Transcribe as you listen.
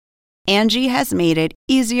Angie has made it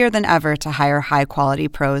easier than ever to hire high-quality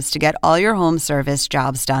pros to get all your home service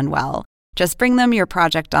jobs done well. Just bring them your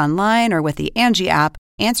project online or with the Angie app,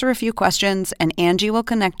 answer a few questions, and Angie will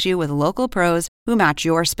connect you with local pros who match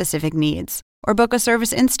your specific needs. Or book a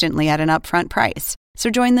service instantly at an upfront price. So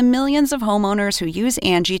join the millions of homeowners who use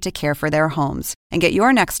Angie to care for their homes and get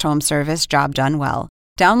your next home service job done well.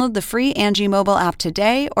 Download the free Angie mobile app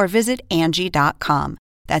today or visit Angie.com.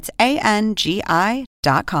 That's ANGI.com.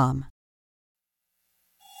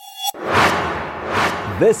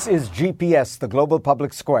 This is GPS, the Global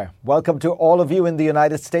Public Square. Welcome to all of you in the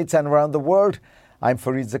United States and around the world. I'm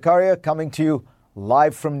Fareed Zakaria, coming to you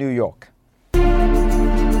live from New York.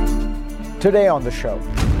 Today on the show,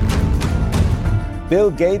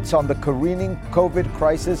 Bill Gates on the careening COVID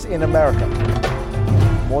crisis in America.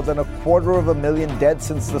 More than 250,000 dead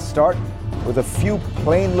since the start, with a few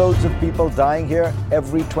plane loads of people dying here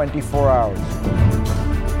every 24 hours.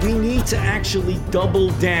 We need to actually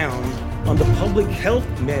double down on the public health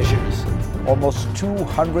measures. Almost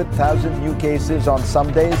 200,000 new cases on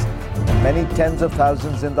some days, and many tens of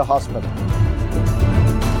thousands in the hospital.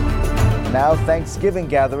 Now Thanksgiving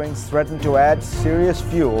gatherings threaten to add serious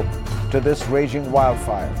fuel to this raging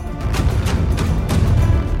wildfire.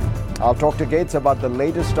 I'll talk to Gates about the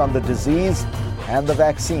latest on the disease and the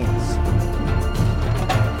vaccines.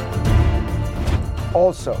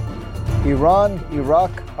 Also, Iran,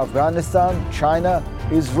 Iraq, Afghanistan, China,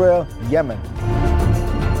 Israel, Yemen.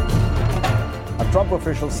 A Trump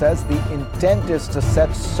official says the intent is to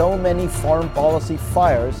set so many foreign policy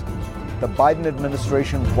fires the Biden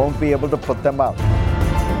administration won't be able to put them out.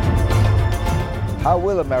 How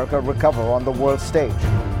will America recover on the world stage?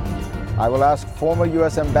 I will ask former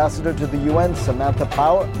U.S. Ambassador to the UN, Samantha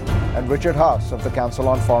Power, and Richard Haass of the Council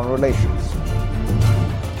on Foreign Relations.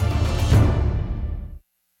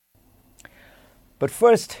 But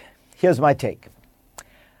first, here's my take.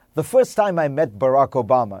 The first time I met Barack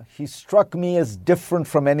Obama, he struck me as different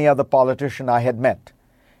from any other politician I had met.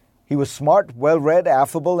 He was smart, well-read,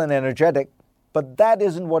 affable, and energetic, but that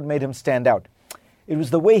isn't what made him stand out. It was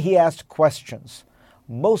the way he asked questions.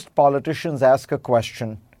 Most politicians ask a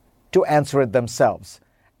question to answer it themselves.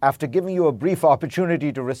 After giving you a brief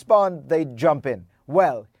opportunity to respond, they jump in.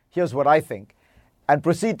 Well, here's what I think, and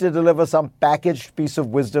proceed to deliver some packaged piece of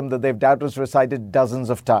wisdom that they've doubtless recited dozens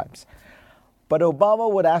of times. But Obama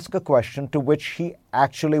would ask a question to which he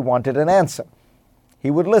actually wanted an answer. He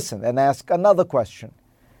would listen and ask another question.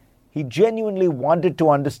 He genuinely wanted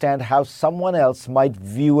to understand how someone else might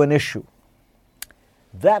view an issue.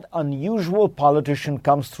 That unusual politician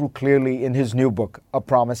comes through clearly in his new book, A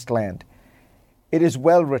Promised Land. It is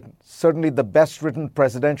well written, certainly the best written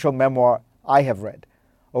presidential memoir I have read.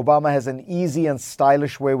 Obama has an easy and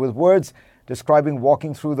stylish way with words. Describing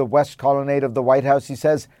walking through the West Colonnade of the White House, he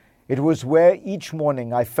says, "It was where each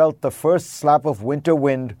morning I felt the first slap of winter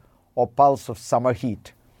wind or pulse of summer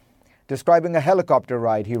heat." Describing a helicopter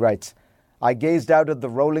ride, he writes, "I gazed out at the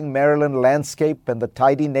rolling Maryland landscape and the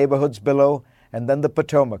tidy neighborhoods below, and then the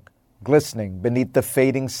Potomac, glistening beneath the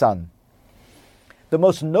fading sun." The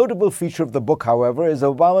most notable feature of the book, however, is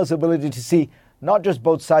Obama's ability to see not just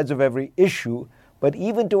both sides of every issue, but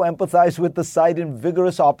even to empathize with the side in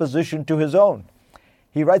vigorous opposition to his own.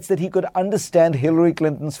 He writes that he could understand Hillary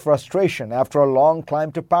Clinton's frustration after a long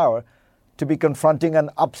climb to power to be confronting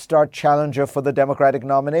an upstart challenger for the Democratic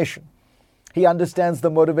nomination. He understands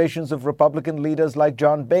the motivations of Republican leaders like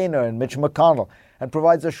John Boehner and Mitch McConnell and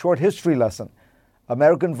provides a short history lesson.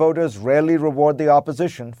 American voters rarely reward the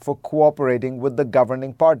opposition for cooperating with the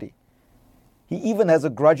governing party. He even has a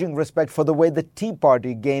grudging respect for the way the Tea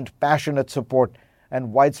Party gained passionate support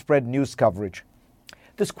and widespread news coverage.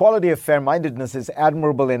 This quality of fair-mindedness is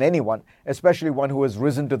admirable in anyone, especially one who has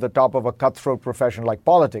risen to the top of a cutthroat profession like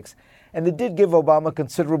politics, and it did give Obama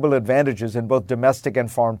considerable advantages in both domestic and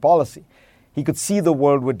foreign policy. He could see the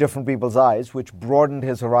world with different people's eyes, which broadened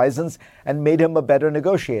his horizons and made him a better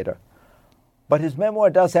negotiator. But his memoir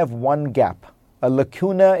does have one gap, a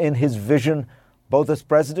lacuna in his vision both as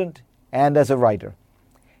president and as a writer.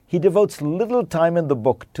 He devotes little time in the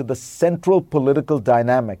book to the central political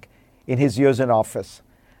dynamic in his years in office,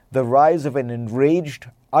 the rise of an enraged,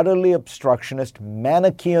 utterly obstructionist,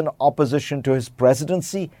 Manichaean opposition to his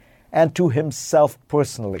presidency and to himself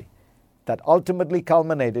personally, that ultimately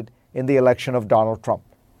culminated in the election of Donald Trump.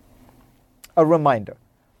 A reminder,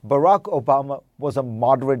 Barack Obama was a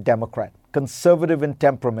moderate Democrat, conservative in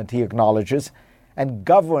temperament, he acknowledges, and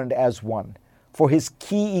governed as one. For his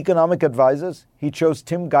key economic advisors, he chose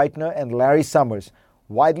Tim Geithner and Larry Summers,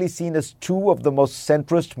 widely seen as two of the most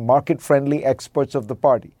centrist, market-friendly experts of the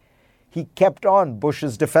party. he kept on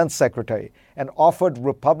Bush's defense secretary and offered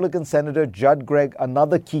Republican Senator Judd Gregg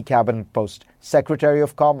another key cabinet post, Secretary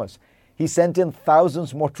of Commerce. He sent in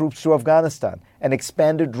thousands more troops to Afghanistan and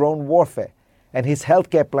expanded drone warfare. And his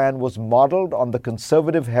healthcare plan was modeled on the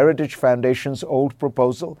Conservative Heritage Foundation's old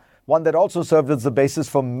proposal, one that also served as the basis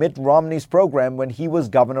for Mitt Romney's program when he was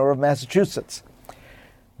governor of Massachusetts.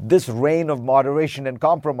 This reign of moderation and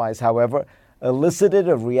compromise, however, elicited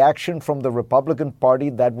a reaction from the Republican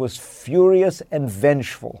Party that was furious and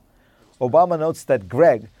vengeful. Obama notes that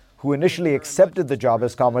Gregg, who initially accepted the job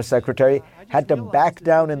as Commerce Secretary, had to back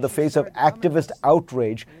down in the face of activist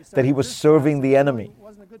outrage that he was serving the enemy.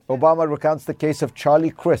 Obama recounts the case of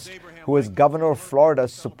Charlie Crist, who as governor of Florida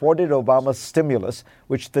supported Obama's stimulus,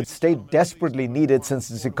 which the state desperately needed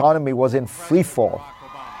since its economy was in free fall.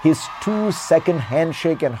 His 2-second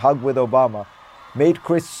handshake and hug with Obama made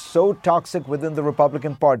Crist so toxic within the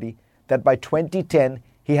Republican Party that by 2010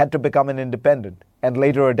 he had to become an independent and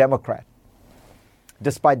later a Democrat.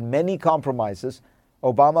 Despite many compromises,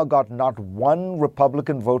 Obama got not one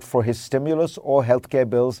Republican vote for his stimulus or health care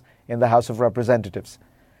bills in the House of Representatives.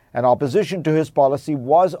 And opposition to his policy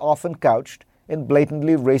was often couched in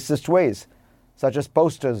blatantly racist ways, such as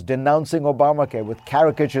posters denouncing Obamacare with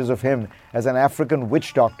caricatures of him as an African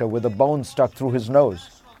witch doctor with a bone stuck through his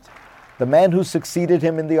nose. The man who succeeded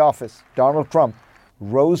him in the office, Donald Trump,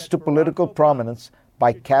 rose to political prominence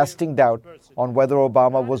by casting doubt on whether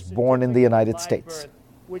Obama was born in the United States.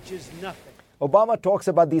 Obama talks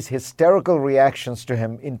about these hysterical reactions to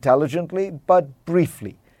him intelligently but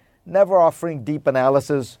briefly, never offering deep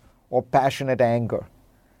analysis or passionate anger.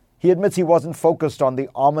 He admits he wasn't focused on the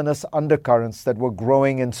ominous undercurrents that were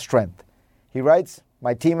growing in strength. He writes,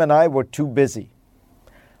 "My team and I were too busy."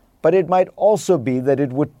 But it might also be that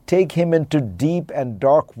it would take him into deep and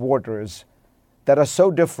dark waters that are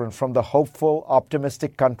so different from the hopeful,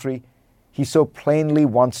 optimistic country he so plainly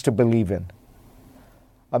wants to believe in.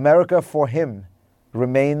 America, for him,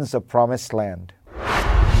 remains a promised land.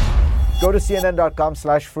 Go to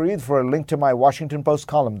cnn.com/Fareed for a link to my Washington Post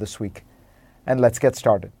column this week. And let's get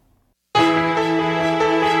started.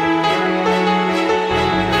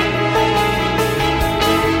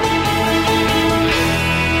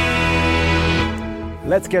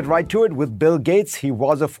 Let's get right to it with Bill Gates. He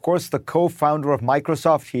was, of course, the co-founder of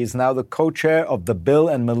Microsoft. He is now the co-chair of the Bill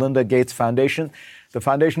and Melinda Gates Foundation. The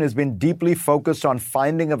foundation has been deeply focused on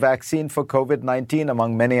finding a vaccine for COVID-19,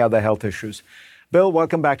 among many other health issues. Bill,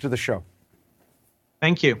 welcome back to the show.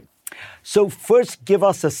 Thank you. So first, give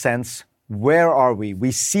us a sense, where are we?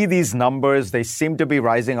 We see these numbers. They seem to be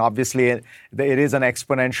rising. Obviously, it is an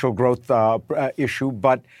exponential growth issue.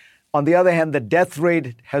 But on the other hand, the death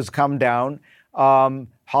rate has come down.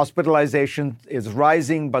 Hospitalization is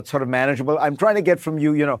rising, but sort of manageable. I'm trying to get from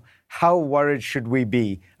you, how worried should we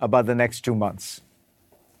be about the next 2 months?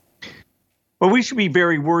 Well, we should be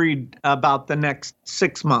very worried about the next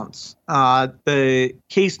 6 months. The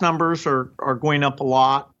case numbers are going up a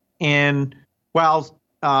lot. And while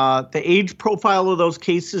the age profile of those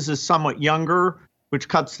cases is somewhat younger, which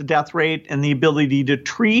cuts the death rate and the ability to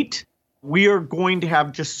treat, we are going to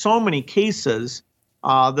have just so many cases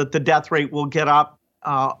that the death rate will get up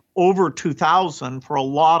over 2,000 for a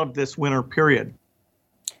lot of this winter period.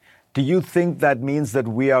 Do you think that means that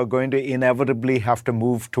we are going to inevitably have to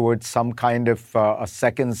move towards some kind of a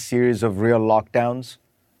second series of real lockdowns?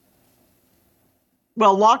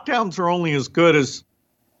 Well, lockdowns are only as good as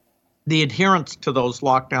the adherence to those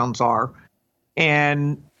lockdowns are.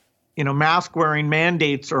 And, mask wearing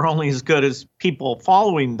mandates are only as good as people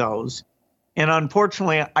following those. And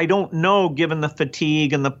unfortunately, I don't know, given the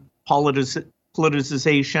fatigue and the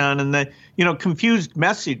politicization and the, confused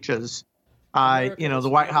messages, the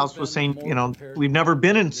White House was saying, we've never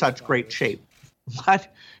been in such great shape.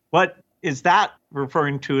 What is that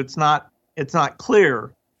referring to? It's not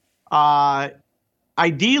clear.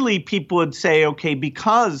 Ideally, people would say, okay,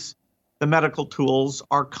 because the medical tools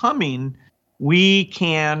are coming, we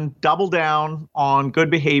can double down on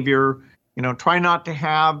good behavior, try not to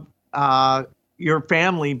have your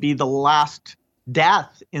family be the last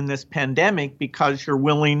death in this pandemic because you're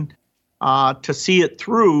willing to see it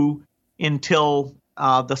through until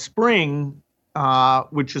the spring,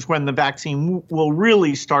 which is when the vaccine will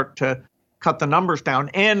really start to cut the numbers down.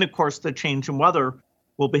 And of course, the change in weather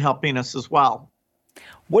will be helping us as well.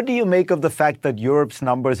 What do you make of the fact that Europe's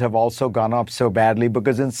numbers have also gone up so badly?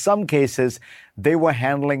 Because in some cases, they were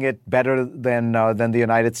handling it better than the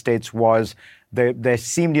United States was. They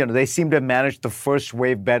seemed to have managed the first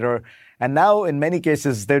wave better. And now, in many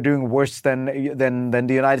cases, they're doing worse than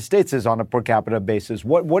the United States is on a per capita basis.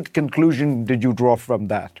 What conclusion did you draw from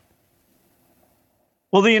that?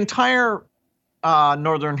 Well, the entire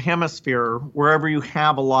northern hemisphere, wherever you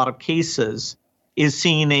have a lot of cases, is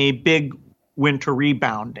seeing a big winter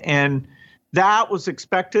rebound. And that was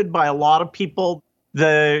expected by a lot of people.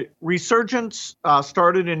 The resurgence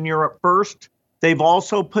started in Europe first. They've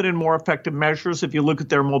also put in more effective measures. If you look at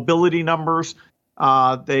their mobility numbers,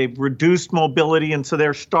 they've reduced mobility. And so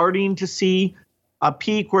they're starting to see a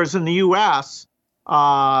peak, whereas in the U.S.,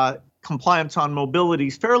 compliance on mobility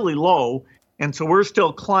is fairly low. And so we're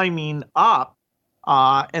still climbing up.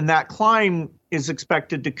 And that climb is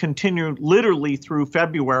expected to continue literally through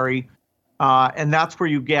February. And that's where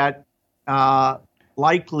you get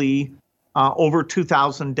likely over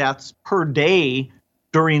 2,000 deaths per day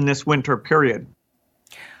during this winter period.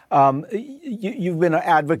 You've been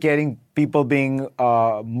advocating people being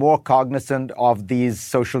more cognizant of these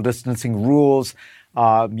social distancing rules.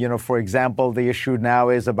 For example, the issue now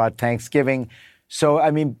is about Thanksgiving. So,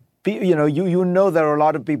 I mean, you know there are a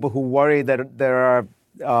lot of people who worry that there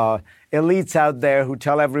are elites out there who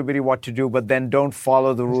tell everybody what to do, but then don't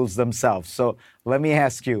follow the rules themselves. So let me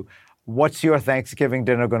ask you, what's your Thanksgiving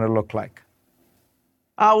dinner going to look like?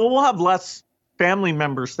 Well, we'll have less family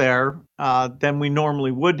members there than we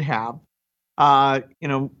normally would have.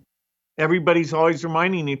 Everybody's always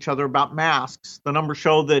reminding each other about masks. The numbers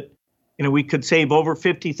show that, we could save over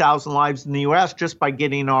 50,000 lives in the U.S. just by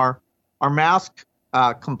getting our mask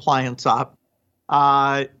compliance up.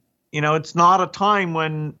 It's not a time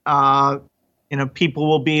when, people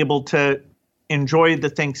will be able to enjoy the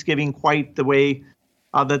Thanksgiving quite the way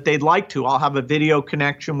that they'd like to. I'll have a video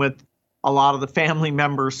connection with a lot of the family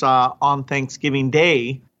members on Thanksgiving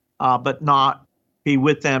Day, but not be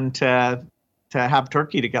with them to have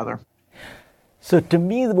turkey together. So to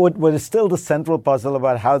me, what is still the central puzzle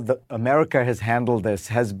about how America has handled this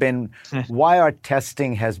has been why our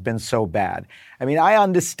testing has been so bad. I mean, I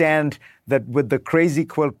understand that with the crazy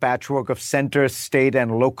quilt patchwork of center, state,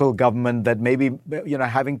 and local government, that maybe,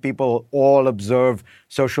 having people all observe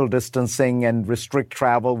social distancing and restrict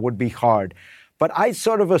travel would be hard. But I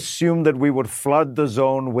sort of assumed that we would flood the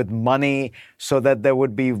zone with money so that there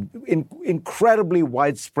would be incredibly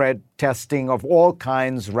widespread testing of all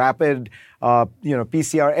kinds, rapid,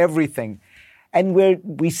 PCR, everything. And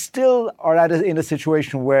we still are in a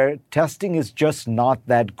situation where testing is just not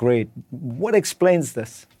that great. What explains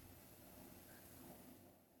this?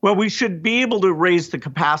 Well, we should be able to raise the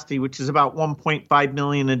capacity, which is about 1.5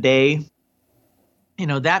 million a day.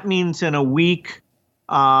 That means in a week,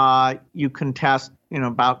 you can test,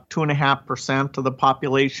 about 2.5% of the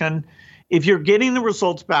population. If you're getting the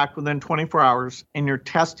results back within 24 hours and you're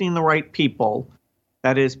testing the right people,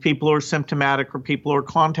 that is, people who are symptomatic or people who are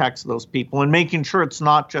contacts of those people, and making sure it's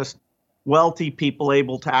not just wealthy people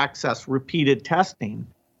able to access repeated testing,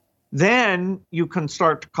 then you can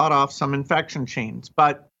start to cut off some infection chains.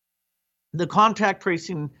 But the contact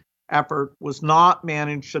tracing effort was not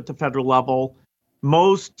managed at the federal level.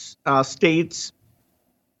 Most states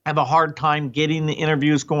have a hard time getting the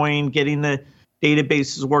interviews going, getting the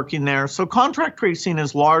databases working there. So contact tracing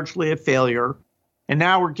is largely a failure. And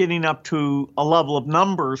now we're getting up to a level of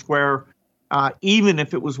numbers where even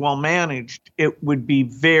if it was well managed, it would be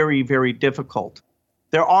very, very difficult.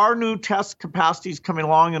 There are new test capacities coming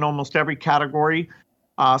along in almost every category.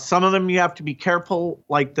 Some of them you have to be careful,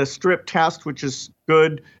 like the strip test, which is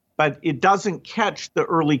good, but it doesn't catch the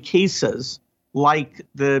early cases like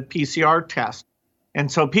the PCR test. And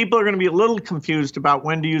so people are going to be a little confused about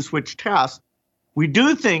when to use which test. We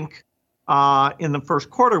do think in the first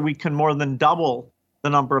quarter we can more than double the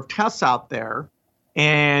number of tests out there.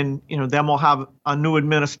 And then we'll have a new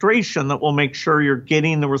administration that will make sure you're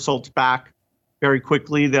getting the results back very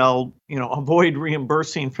quickly. They'll avoid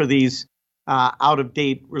reimbursing for these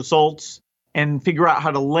out-of-date results and figure out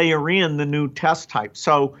how to layer in the new test type.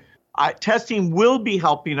 So testing will be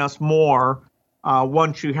helping us more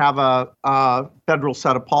once you have a federal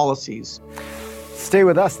set of policies. Stay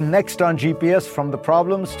with us. Next on GPS, from the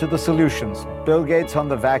problems to the solutions. Bill Gates on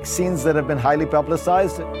the vaccines that have been highly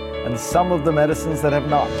publicized and some of the medicines that have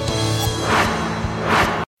not.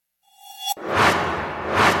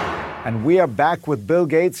 And we are back with Bill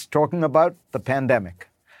Gates talking about the pandemic.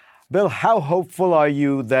 Bill, how hopeful are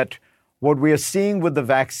you that what we are seeing with the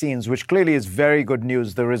vaccines, which clearly is very good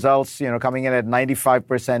news, the results, coming in at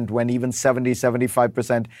 95% when even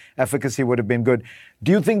 70-75% efficacy would have been good.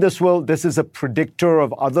 Do you think this is a predictor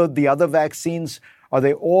of the other vaccines? Are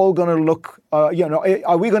they all going to look,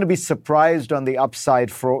 are we going to be surprised on the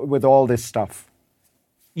upside with all this stuff?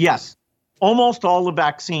 Yes. Almost all the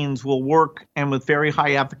vaccines will work and with very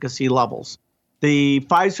high efficacy levels. The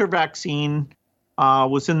Pfizer vaccine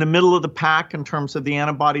was in the middle of the pack in terms of the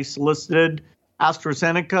antibodies solicited.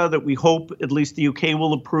 AstraZeneca that we hope at least the UK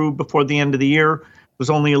will approve before the end of the year was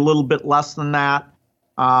only a little bit less than that.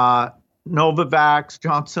 Novavax,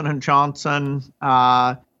 Johnson & Johnson,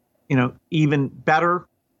 even better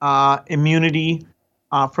immunity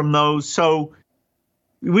from those. So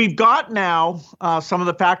we've got now some of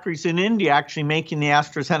the factories in India actually making the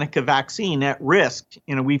AstraZeneca vaccine at risk.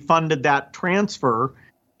 We funded that transfer,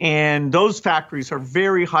 and those factories are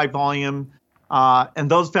very high volume, and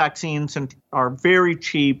those vaccines are very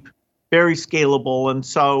cheap, very scalable. And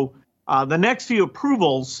so the next few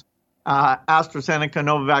approvals, AstraZeneca,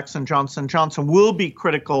 Novavax, and Johnson & Johnson, will be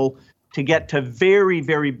critical to get to very,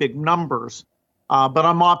 very big numbers. But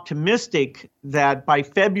I'm optimistic that by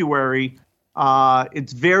February,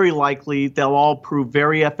 it's very likely they'll all prove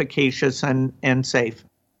very efficacious and safe.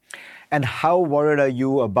 And how worried are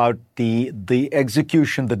you about the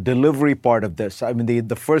execution, the delivery part of this? I mean,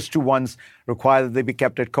 the first two ones require that they be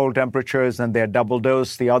kept at cold temperatures and they're double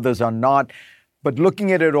dose. The others are not. But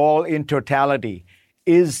looking at it all in totality,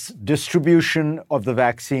 is distribution of the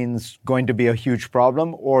vaccines going to be a huge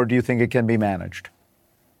problem, or do you think it can be managed?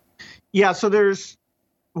 Yeah, so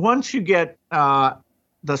once you get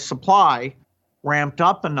the supply ramped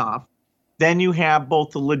up enough, then you have both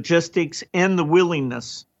the logistics and the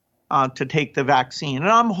willingness to take the vaccine. And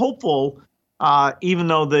I'm hopeful, even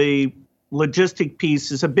though the logistic piece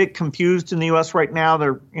is a bit confused in the U.S. right now,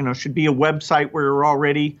 there should be a website where you're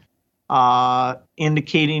already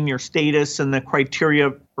indicating your status and the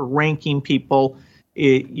criteria for ranking people.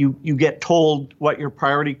 You get told what your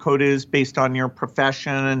priority code is based on your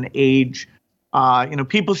profession and age.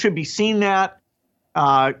 People should be seeing that.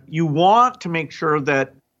 You want to make sure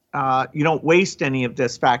that you don't waste any of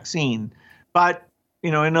this vaccine. But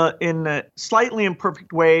in a slightly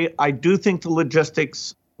imperfect way, I do think the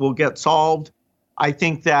logistics will get solved. I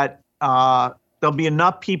think that there'll be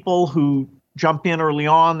enough people who jump in early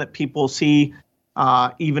on that people see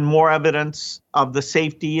even more evidence of the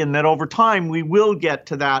safety, and that over time we will get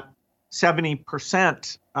to that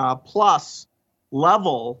 70% plus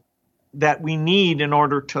level that we need in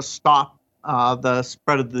order to stop the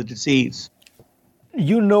spread of the disease.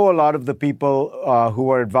 You know a lot of the people who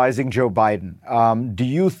are advising Joe Biden. Do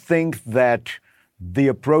you think that the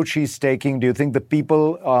approach he's taking, do you think the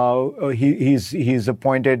people he's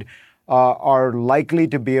appointed are likely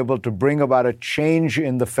to be able to bring about a change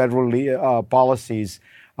in the federal policies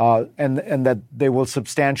and that they will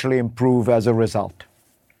substantially improve as a result?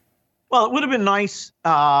 Well, it would have been nice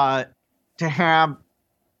to have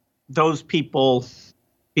those people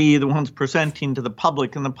be the ones presenting to the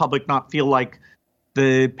public and the public not feel like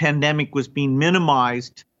the pandemic was being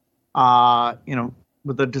minimized,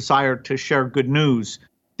 with a desire to share good news.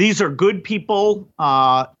 These are good people.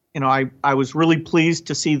 I was really pleased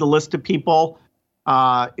to see the list of people.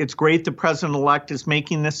 It's great the president-elect is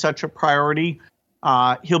making this such a priority.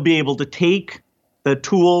 He'll be able to take the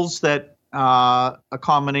tools that a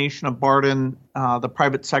combination of BART and the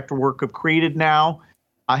private sector work have created now.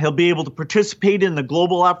 He'll be able to participate in the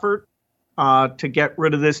global effort to get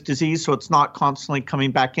rid of this disease so it's not constantly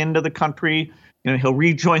coming back into the country. He'll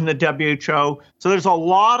rejoin the WHO. So there's a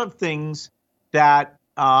lot of things that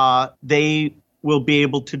they will be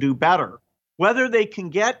able to do better. Whether they can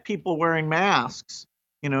get people wearing masks,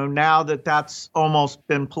 now that that's almost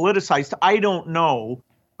been politicized, I don't know.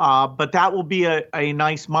 But that will be a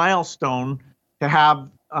nice milestone to have,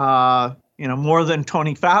 more than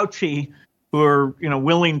Tony Fauci, who are,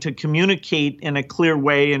 willing to communicate in a clear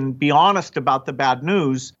way and be honest about the bad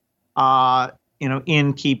news,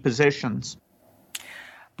 in key positions.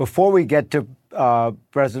 Before we get to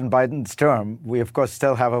President Biden's term, we, of course,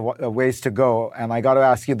 still have a ways to go. And I got to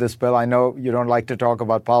ask you this, Bill. I know you don't like to talk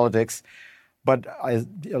about politics, but a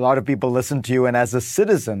lot of people listen to you. And as a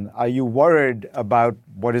citizen, are you worried about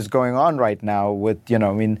what is going on right now with,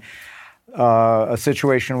 a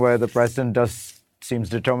situation where the president seems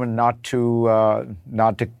determined not to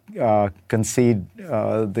concede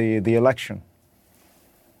the election?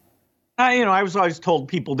 I was always told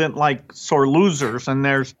people didn't like sore losers, and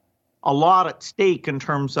there's a lot at stake in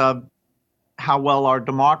terms of how well our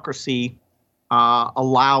democracy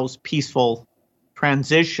allows peaceful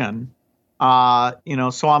transition. So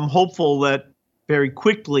I'm hopeful that very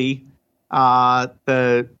quickly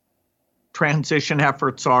the transition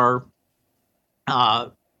efforts are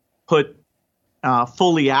put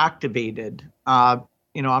fully activated. I'm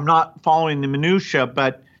not following the minutia,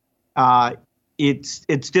 but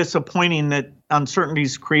it's disappointing that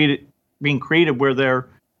uncertainties being created where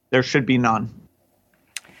there should be none.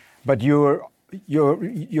 But you're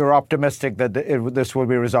optimistic that this will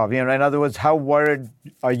be resolved. In other words, how worried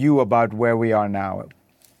are you about where we are now?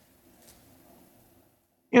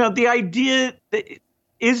 the idea,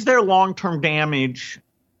 is there long-term damage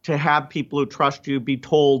to have people who trust you be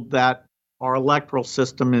told that our electoral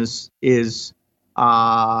system is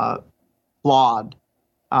flawed?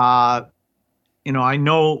 I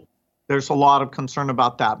know there's a lot of concern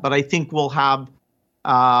about that, but I think we'll have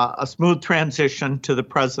a smooth transition to the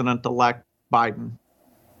president-elect Biden.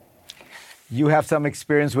 You have some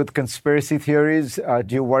experience with conspiracy theories.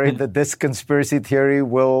 Do you worry that this conspiracy theory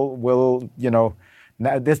will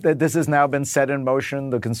now this has now been set in motion,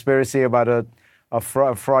 the conspiracy about a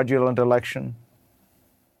fraudulent election?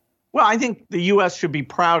 Well, I think the U.S. should be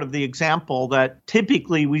proud of the example that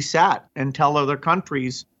typically we set and tell other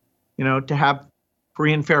countries, to have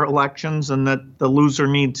free and fair elections, and that the loser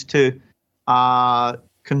needs to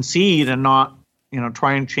concede and not,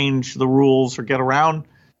 try and change the rules or get around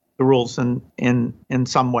the rules in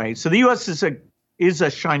some way. So the U.S. is a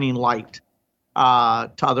shining light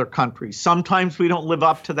to other countries. Sometimes we don't live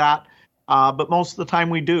up to that, but most of the time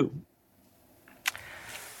we do.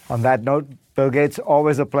 On that note, Bill Gates,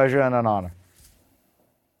 always a pleasure and an honor.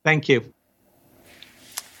 Thank you.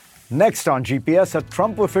 Next on GPS, a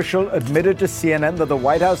Trump official admitted to CNN that the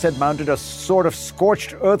White House had mounted a sort of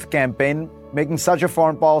scorched earth campaign, making such a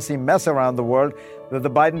foreign policy mess around the world that the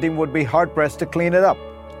Biden team would be hard-pressed to clean it up.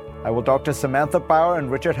 I will talk to Samantha Power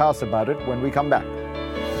and Richard House about it when we come back.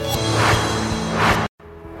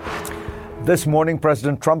 This morning,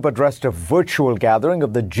 President Trump addressed a virtual gathering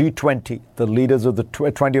of the G20, the leaders of the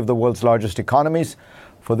 20 of the world's largest economies.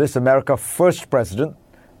 For this America First president,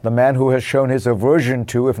 the man who has shown his aversion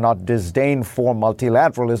to, if not disdain for,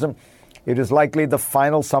 multilateralism, it is likely the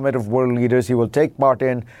final summit of world leaders he will take part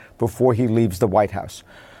in before he leaves the White House.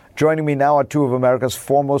 Joining me now are two of America's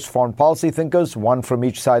foremost foreign policy thinkers, one from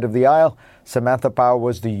each side of the aisle. Samantha Power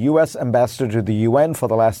was the U.S. ambassador to the UN for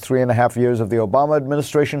the last 3.5 years of the Obama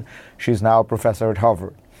administration. She's now a professor at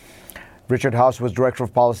Harvard. Richard House was director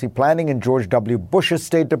of policy planning in George W. Bush's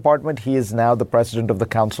State Department. He is now the president of the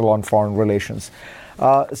Council on Foreign Relations.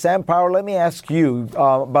 Sam Power, let me ask you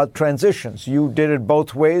about transitions. You did it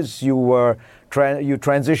both ways. You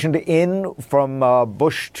transitioned in from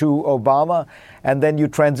Bush to Obama, and then you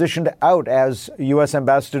transitioned out as U.S.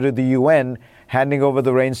 ambassador to the UN, handing over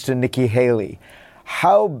the reins to Nikki Haley.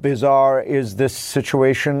 How bizarre is this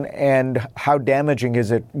situation, and how damaging is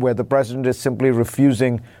it where the president is simply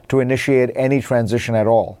refusing to initiate any transition at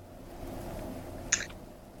all?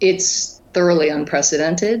 It's thoroughly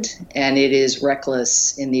unprecedented, and it is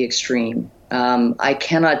reckless in the extreme. I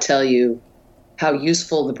cannot tell you how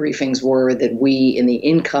useful the briefings were that we in the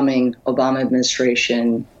incoming Obama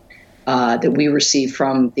administration, that we received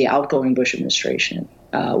from the outgoing Bush administration.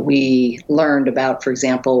 We learned about, for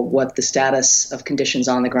example, what the status of conditions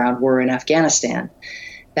on the ground were in Afghanistan.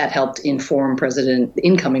 That helped inform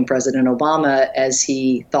incoming President Obama as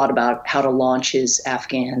he thought about how to launch his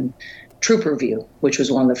Afghan troop review, which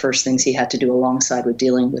was one of the first things he had to do alongside with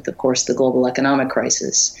dealing with, of course, the global economic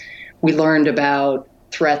crisis. We learned about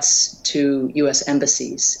threats to U.S.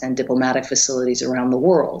 embassies and diplomatic facilities around the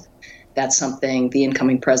world. That's something the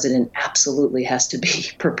incoming president absolutely has to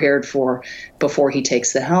be prepared for before he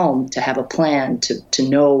takes the helm, to have a plan, to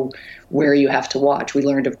know where you have to watch. We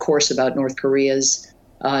learned, of course, about North Korea's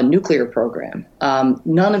nuclear program.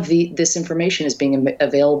 None of this information is being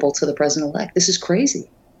available to the president-elect. This is crazy.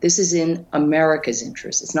 This is in America's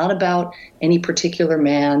interest. It's not about any particular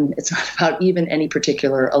man. It's not about even any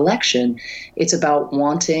particular election. It's about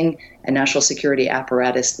wanting a national security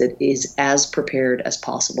apparatus that is as prepared as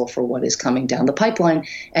possible for what is coming down the pipeline.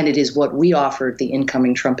 And it is what we offered the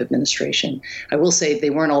incoming Trump administration. I will say they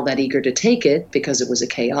weren't all that eager to take it because it was a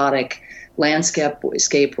chaotic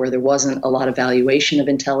landscape where there wasn't a lot of valuation of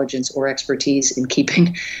intelligence or expertise in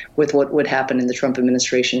keeping with what would happen in the Trump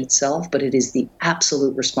administration itself. But it is the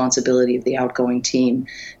absolute responsibility of the outgoing team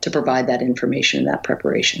to provide that information and that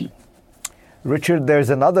preparation. Richard, there's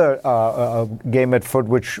another game at foot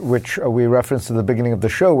which we referenced at the beginning of the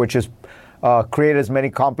show, which is create as many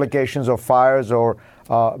complications or fires or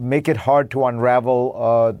make it hard to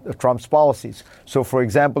unravel Trump's policies. So, for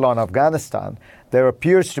example, on Afghanistan, there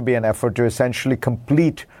appears to be an effort to essentially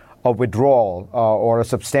complete a withdrawal or a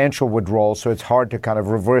substantial withdrawal, so it's hard to kind of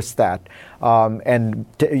reverse that and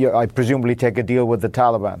I presumably take a deal with the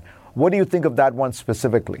Taliban. What do you think of that one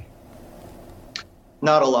specifically?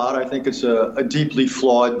 Not a lot. I think it's a deeply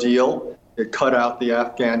flawed deal. It cut out the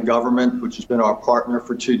Afghan government, which has been our partner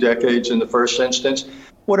for 2 decades in the first instance.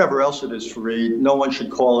 Whatever else it is, Fareed, no one should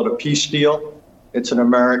call it a peace deal. It's an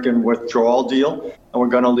American withdrawal deal, and we're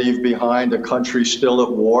going to leave behind a country still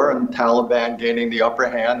at war and Taliban gaining the upper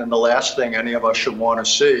hand. And the last thing any of us should want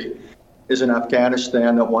to see is an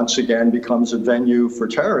Afghanistan that once again becomes a venue for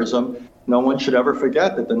terrorism. No one should ever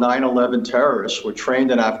forget that the 9/11 terrorists were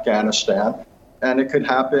trained in Afghanistan, and it could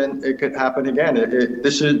happen. It could happen again.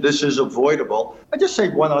 This is avoidable. I just say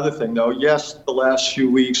one other thing, though. Yes, the last few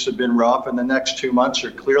weeks have been rough, and the next 2 months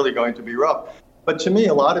are clearly going to be rough. But to me,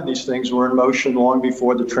 a lot of these things were in motion long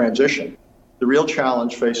before the transition. The real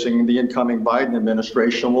challenge facing the incoming Biden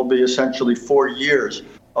administration will be essentially 4 years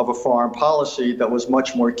of a foreign policy that was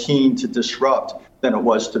much more keen to disrupt than it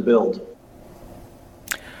was to build.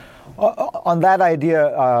 On that idea,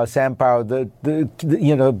 Sam Power,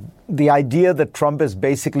 the idea that Trump has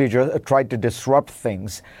basically just tried to disrupt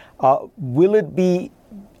things, will it be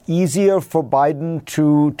easier for Biden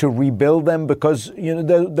to rebuild them? Because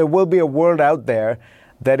there will be a world out there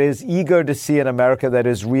that is eager to see an America that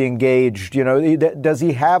is re-engaged. Does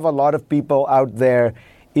he have a lot of people out there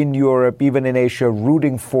in Europe, even in Asia,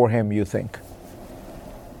 rooting for him, you think?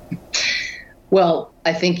 Well,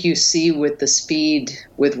 I think you see with the speed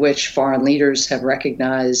with which foreign leaders have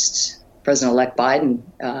recognized President-elect Biden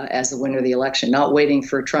as the winner of the election, not waiting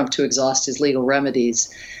for Trump to exhaust his legal remedies,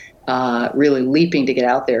 really leaping to get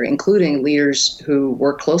out there, including leaders who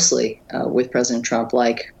work closely with President Trump,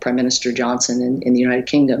 like Prime Minister Johnson in the United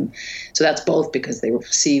Kingdom. So that's both because they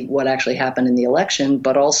see what actually happened in the election,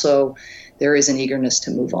 but also there is an eagerness to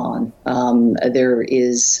move on. There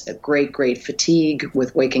is a great fatigue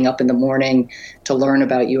with waking up in the morning to learn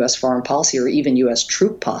about U.S. foreign policy or even U.S.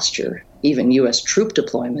 troop posture, even U.S. troop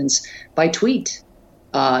deployments by tweet.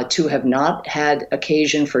 To have not had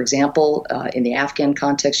occasion, for example, in the Afghan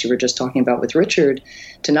context you were just talking about with Richard,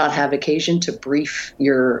 to not have occasion to brief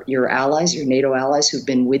your allies, your NATO allies who've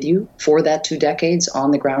been with you for that 2 decades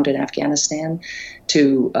on the ground in Afghanistan,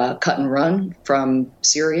 to cut and run from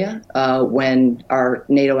Syria when our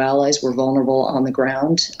NATO allies were vulnerable on the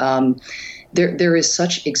ground. There is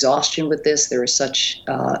such exhaustion with this. There is such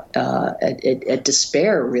a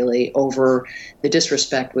despair, really, over the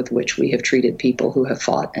disrespect with which we have treated people who have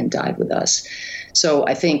fought and died with us. So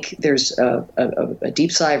I think there's a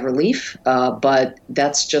deep sigh of relief, but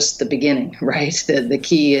that's just the beginning, right? The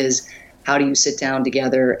key is, how do you sit down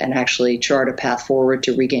together and actually chart a path forward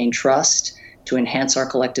to regain trust, to enhance our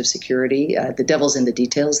collective security? The devil's in the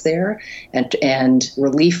details there, and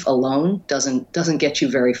relief alone doesn't get you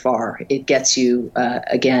very far. It gets you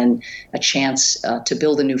again a chance to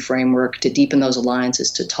build a new framework, to deepen those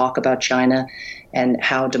alliances, to talk about China and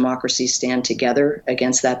how democracies stand together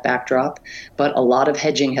against that backdrop. But a lot of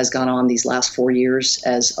hedging has gone on these last 4 years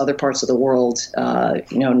as other parts of the world,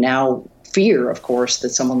 now fear, of course, that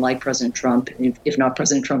someone like President Trump, if not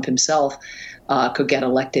President Trump himself, could get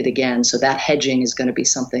elected again. So that hedging is going to be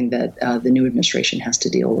something that the new administration has to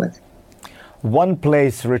deal with. One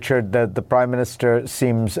place, Richard, that the Prime Minister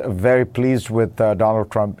seems very pleased with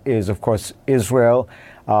Donald Trump is, of course, Israel.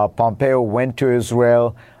 Pompeo went to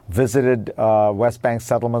Israel, visited West Bank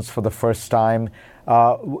settlements for the first time.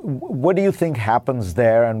 What do you think happens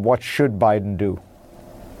there, and what should Biden do?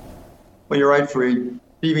 Well, you're right, Fareed.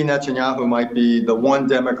 Bibi Netanyahu might be the one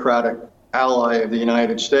Democratic ally of the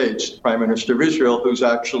United States, Prime Minister of Israel, who's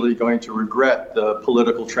actually going to regret the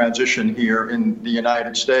political transition here in the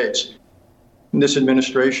United States. And this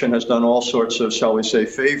administration has done all sorts of, shall we say,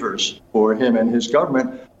 favors for him and his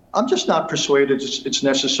government. I'm just not persuaded it's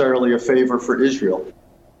necessarily a favor for Israel.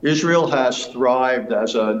 Israel has thrived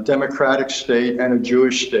as a democratic state and a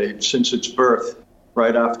Jewish state since its birth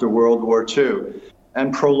right after World War II.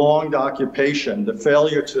 And prolonged occupation, the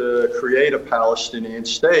failure to create a Palestinian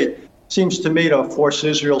state, seems to me to force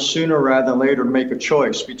Israel sooner rather than later to make a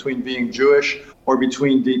choice between being Jewish or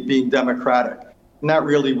between being democratic. And that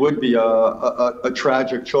really would be a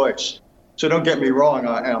tragic choice. So don't get me wrong,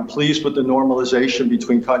 I'm pleased with the normalization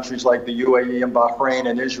between countries like the UAE and Bahrain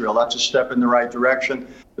and Israel. That's a step in the right direction.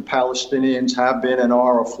 The Palestinians have been and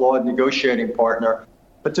are a flawed negotiating partner.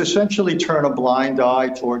 But to essentially turn a blind eye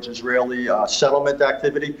towards Israeli settlement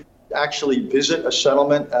activity, actually visit a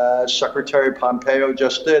settlement, as Secretary Pompeo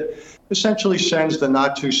just did, essentially sends the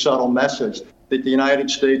not too subtle message that the United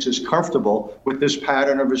States is comfortable with this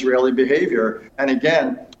pattern of Israeli behavior. And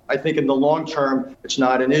again, I think in the long term, it's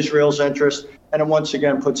not in Israel's interest. And it once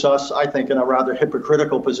again puts us, I think, in a rather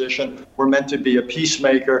hypocritical position. We're meant to be a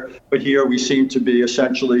peacemaker, but here we seem to be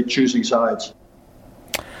essentially choosing sides.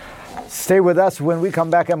 Stay with us. When we come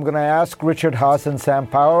back, I'm going to ask Richard Haass and Sam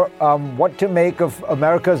Power what to make of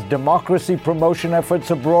America's democracy promotion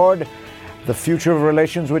efforts abroad, the future of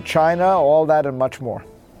relations with China, all that and much more.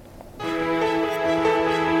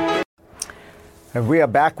 And we are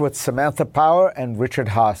back with Samantha Power and Richard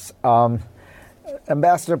Haass.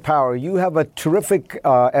 Ambassador Power, you have a terrific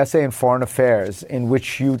essay in Foreign Affairs in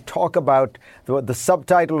which you talk about the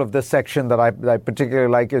subtitle of this section that I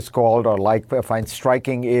particularly like is called, or find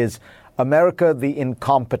striking, is America the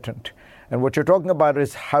Incompetent. And what you're talking about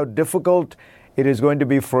is how difficult it is going to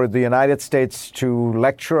be for the United States to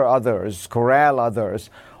lecture others, corral others,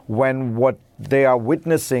 when what they are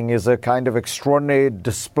witnessing is a kind of extraordinary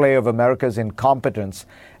display of America's incompetence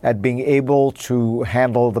at being able to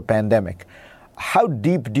handle the pandemic. How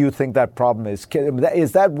deep do you think that problem is?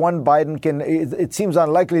 Is that one Biden it seems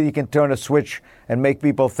unlikely he can turn a switch and make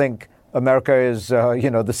people think America is,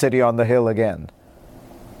 the city on the hill again?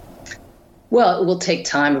 Well, it will take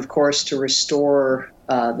time, of course, to restore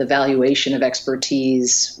the valuation of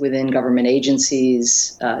expertise within government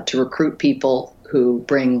agencies, to recruit people who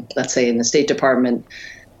bring, let's say in the State Department,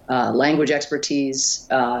 language expertise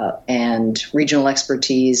and regional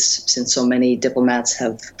expertise, since so many diplomats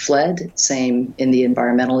have fled. Same in the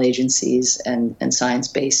environmental agencies and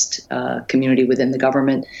science-based community within the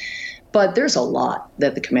government. But there's a lot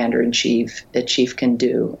that the commander-in-chief can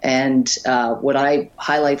do. And what I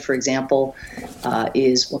highlight, for example,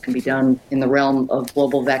 is what can be done in the realm of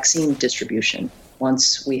global vaccine distribution.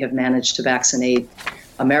 Once we have managed to vaccinate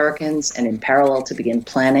Americans and in parallel to begin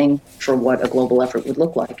planning for what a global effort would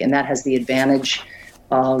look like. And that has the advantage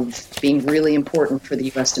of being really important for the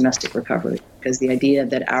U.S. domestic recovery, because the idea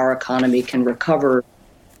that our economy can recover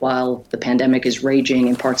while the pandemic is raging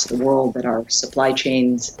in parts of the world that our supply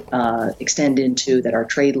chains extend into, that our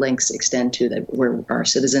trade links extend to, that where our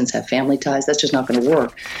citizens have family ties, that's just not going to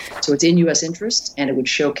work. So it's in U.S. interest, and it would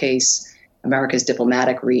showcase America's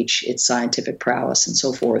diplomatic reach, its scientific prowess, and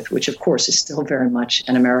so forth, which, of course, is still very much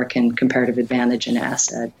an American comparative advantage and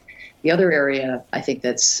asset. The other area I think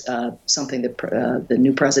that's something that the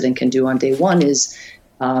new president can do on day one is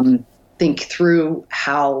think through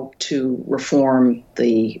how to reform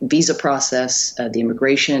the visa process, the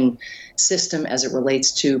immigration system as it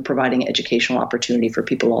relates to providing educational opportunity for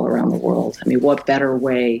people all around the world. I mean, what better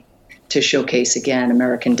way to showcase, again,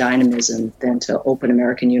 American dynamism than to open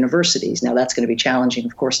American universities? Now, that's going to be challenging,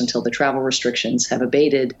 of course, until the travel restrictions have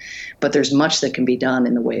abated, but there's much that can be done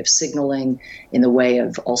in the way of signaling, in the way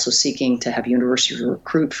of also seeking to have universities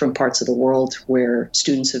recruit from parts of the world where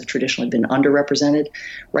students have traditionally been underrepresented.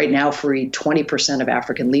 Right now, 20% of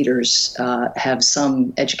African leaders have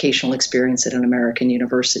some educational experience at an American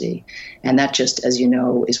university. And that just, as you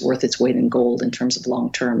know, is worth its weight in gold in terms of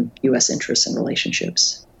long-term U.S. interests and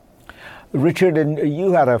relationships. Richard, and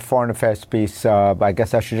you had a Foreign Affairs piece. I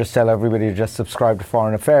guess I should just tell everybody to just subscribe to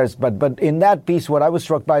Foreign Affairs. But in that piece, what I was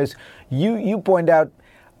struck by is you point out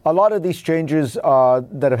a lot of these changes that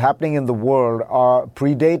are happening in the world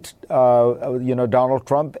predate Donald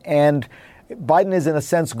Trump, and Biden is in a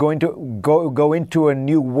sense going to go into a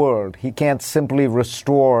new world. He can't simply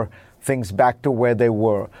restore things back to where they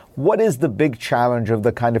were. What is the big challenge of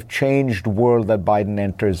the kind of changed world that Biden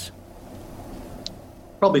enters?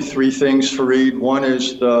 Probably three things, Fareed. One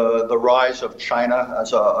is the rise of China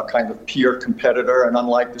as a kind of peer competitor. And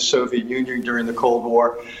unlike the Soviet Union during the Cold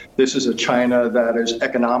War, this is a China that is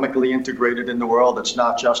economically integrated in the world. It's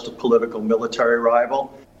not just a political military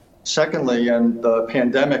rival. Secondly, and the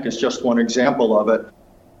pandemic is just one example of it,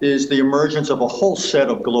 is the emergence of a whole set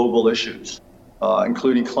of global issues,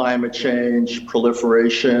 including climate change,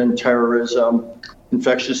 proliferation, terrorism,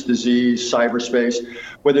 infectious disease, cyberspace,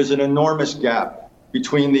 where there's an enormous gap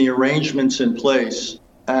between the arrangements in place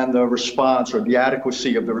and the response, or the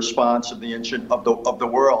adequacy of the response of the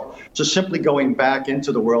world. So simply going back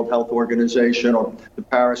into the World Health Organization or the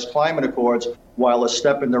Paris Climate Accords, while a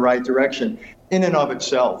step in the right direction, in and of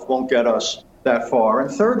itself won't get us that far. And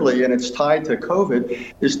thirdly, and it's tied to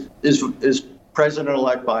COVID, is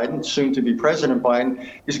President-elect Biden, soon to be President Biden,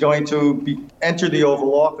 is going to enter the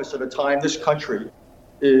Oval Office at a time this country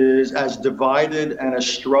is as divided and as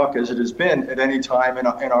struck as it has been at any time in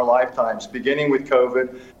our lifetimes, beginning with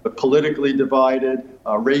COVID, but politically divided,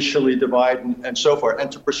 racially divided, and so forth.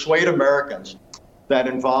 And to persuade Americans that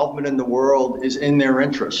involvement in the world is in their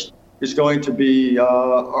interest is going to be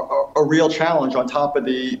a real challenge on top of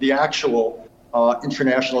the actual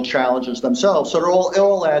international challenges themselves. So it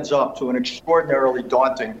all adds up to an extraordinarily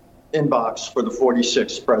daunting inbox for the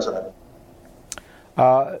 46th president.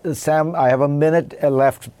 Sam, I have a minute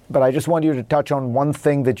left, but I just want you to touch on one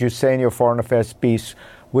thing that you say in your Foreign Affairs piece,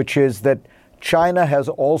 which is that China has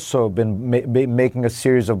also been making a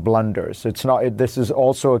series of blunders. This is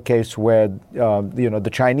also a case where the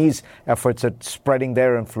Chinese efforts at spreading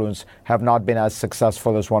their influence have not been as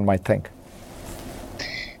successful as one might think.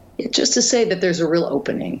 Just to say that there's a real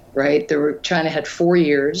opening, right? China had 4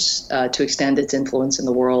 years to extend its influence in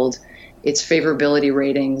the world. its favorability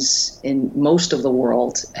ratings in most of the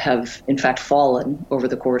world have, in fact, fallen over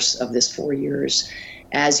the course of this 4 years,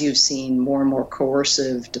 as you've seen more and more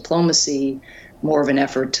coercive diplomacy, more of an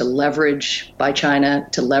effort to leverage by China,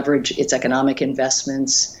 to leverage its economic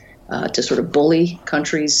investments, to sort of bully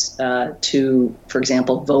countries to, for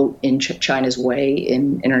example, vote in China's way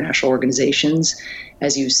in international organizations.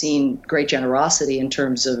 As you've seen, great generosity in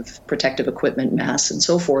terms of protective equipment, masks, and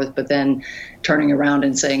so forth, but then turning around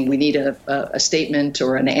and saying we need a statement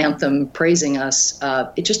or an anthem praising us,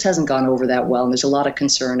 it just hasn't gone over that well. And there's a lot of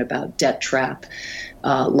concern about debt trap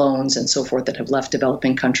loans and so forth that have left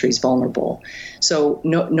developing countries vulnerable. So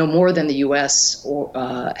no more than the U.S.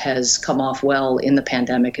 has come off well in the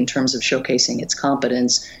pandemic in terms of showcasing its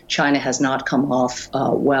competence, China has not come off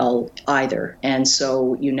well either. And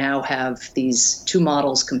so you now have these two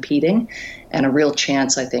models competing, and a real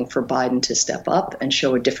chance, I think, for Biden to step up and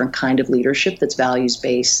show a different kind of leadership that's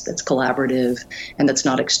values-based, that's collaborative, and that's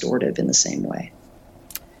not extortive in the same way.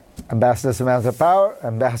 Ambassador Samantha Power,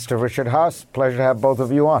 Ambassador Richard Haass, pleasure to have both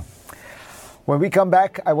of you on. When we come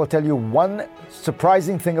back, I will tell you one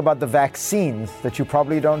surprising thing about the vaccines that you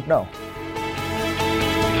probably don't know.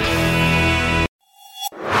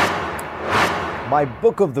 My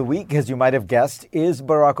book of the week, as you might have guessed, is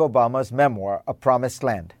Barack Obama's memoir, A Promised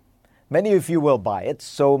Land. Many of you will buy it,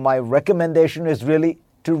 so my recommendation is really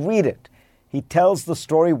to read it. He tells the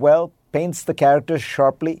story well, paints the characters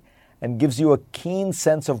sharply, and gives you a keen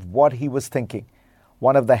sense of what he was thinking.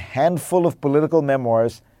 One of the handful of political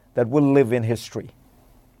memoirs that will live in history.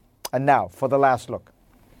 And now, for the last look.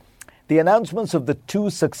 The announcements of the 2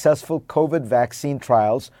 successful COVID vaccine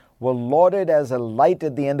trials were lauded as a light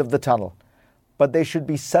at the end of the tunnel. But they should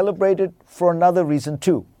be celebrated for another reason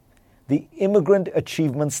too: the immigrant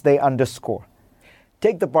achievements they underscore.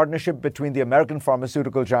 Take the partnership between the American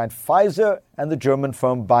pharmaceutical giant Pfizer and the German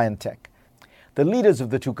firm BioNTech. The leaders of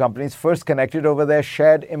the two companies first connected over their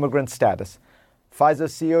shared immigrant status.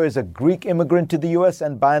 Pfizer's CEO is a Greek immigrant to the U.S.,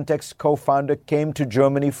 and BioNTech's co-founder came to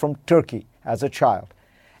Germany from Turkey as a child.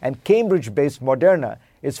 And Cambridge-based Moderna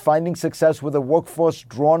is finding success with a workforce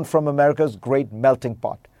drawn from America's great melting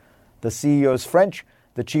pot. The CEO is French,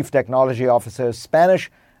 the chief technology officer is Spanish,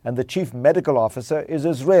 and the chief medical officer is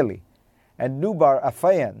Israeli. And Noubar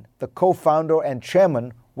Afeyan, the co-founder and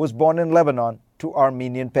chairman, was born in Lebanon to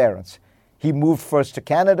Armenian parents. He moved first to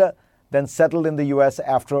Canada, then settled in the U.S.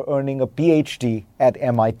 after earning a PhD at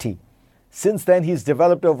MIT. Since then, he's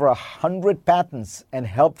developed over 100 patents and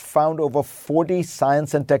helped found over 40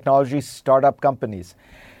 science and technology startup companies.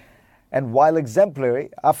 And while exemplary,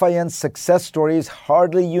 Afeyan's success story is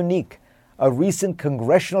hardly unique. A recent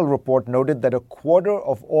congressional report noted that 1/4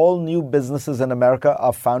 of all new businesses in America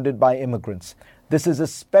are founded by immigrants. This is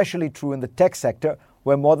especially true in the tech sector,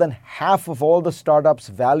 where more than half of all the startups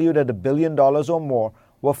valued at $1 billion or more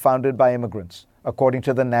were founded by immigrants, according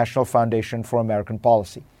to the National Foundation for American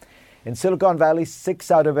Policy. In Silicon Valley,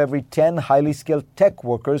 6 out of every 10 highly skilled tech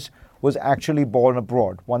workers was actually born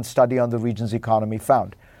abroad, one study on the region's economy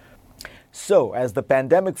found. So, as the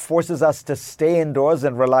pandemic forces us to stay indoors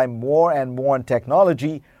and rely more and more on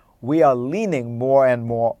technology, we are leaning more and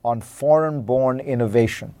more on foreign-born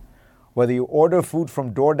innovation. Whether you order food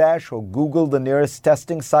from DoorDash or Google the nearest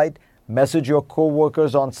testing site, message your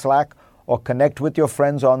co-workers on Slack, or connect with your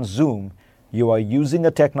friends on Zoom, you are using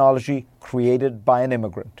a technology created by an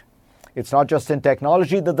immigrant. It's not just in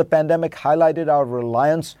technology that the pandemic highlighted our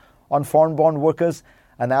reliance on foreign-born workers.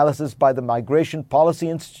 Analysis by the Migration Policy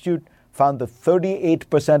Institute found that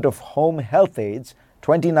 38% of home health aides,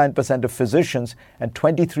 29% of physicians, and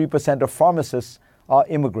 23% of pharmacists are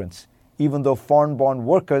immigrants, even though foreign-born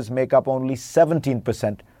workers make up only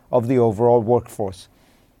 17% of the overall workforce.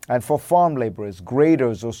 And for farm laborers,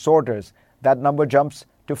 graders, or sorters, that number jumps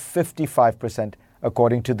to 55%,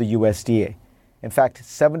 according to the USDA. In fact,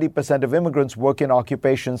 70% of immigrants work in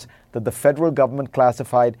occupations that the federal government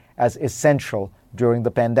classified as essential during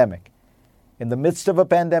the pandemic. In the midst of a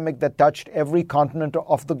pandemic that touched every continent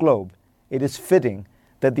of the globe, it is fitting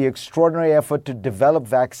that the extraordinary effort to develop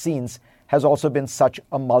vaccines has also been such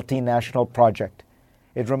a multinational project.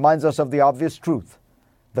 It reminds us of the obvious truth: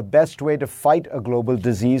 the best way to fight a global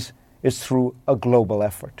disease is through a global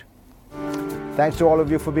effort. Thanks to all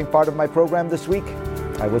of you for being part of my program this week.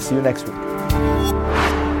 I will see you next week.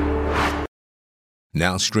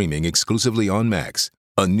 Now streaming exclusively on Max,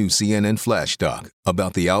 a new CNN flash doc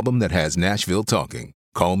about the album that has Nashville talking,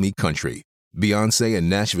 Call Me Country. Beyoncé and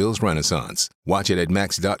Nashville's Renaissance. Watch it at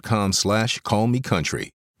max.com/callmecountry.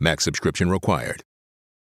 Max subscription required.